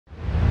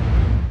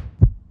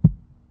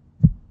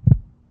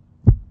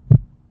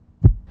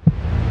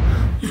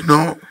You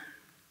know,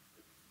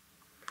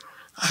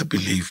 I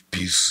believe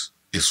peace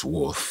is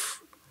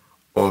worth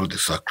all the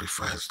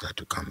sacrifice that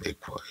you can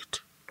make for it.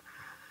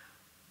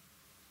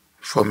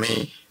 For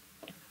me,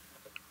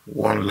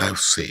 one life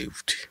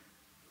saved,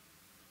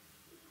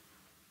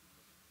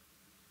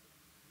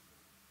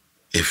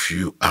 if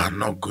you are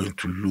not going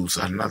to lose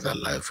another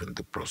life in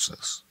the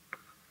process,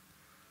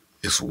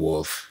 is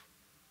worth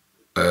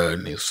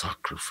any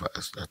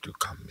sacrifice that you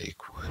can make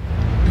for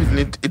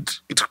it.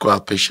 It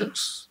requires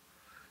patience,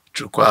 it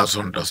requires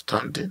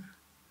understanding,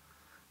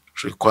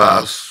 it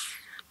requires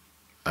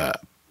a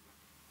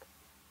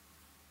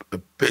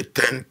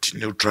patent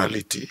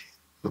neutrality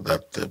so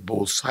that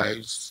both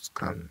sides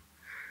can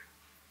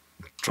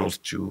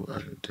trust you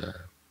and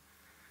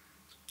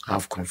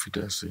have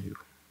confidence in you.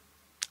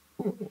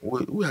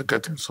 We are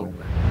getting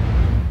somewhere.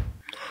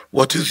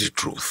 What is the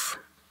truth?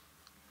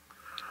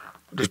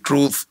 The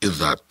truth is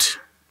that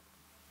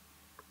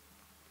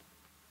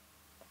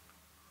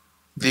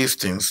these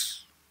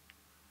things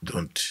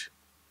don't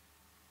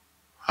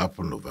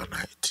happen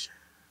overnight.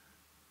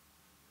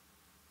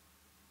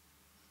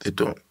 They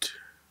don't.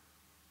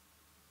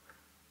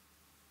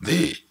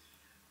 They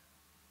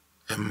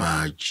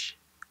emerge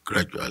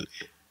gradually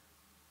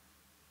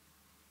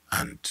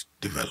and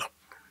develop.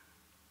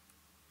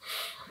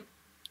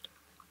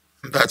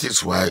 And that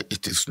is why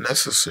it is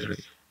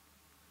necessary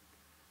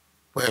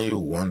when you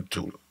want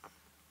to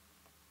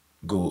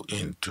go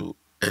into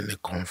any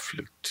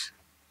conflict,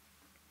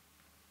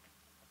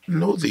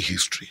 know the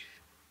history,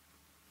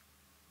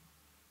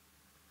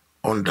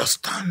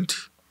 understand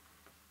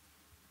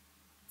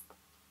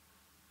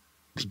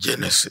the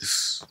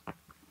genesis,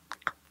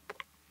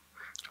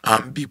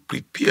 and be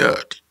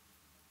prepared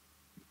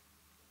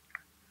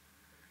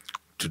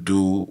to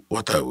do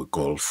what I would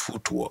call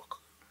footwork.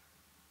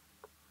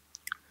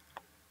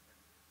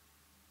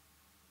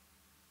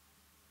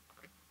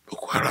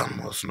 Boko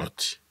Haram was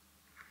not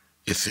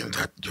a thing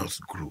that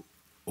just grew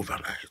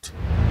overnight.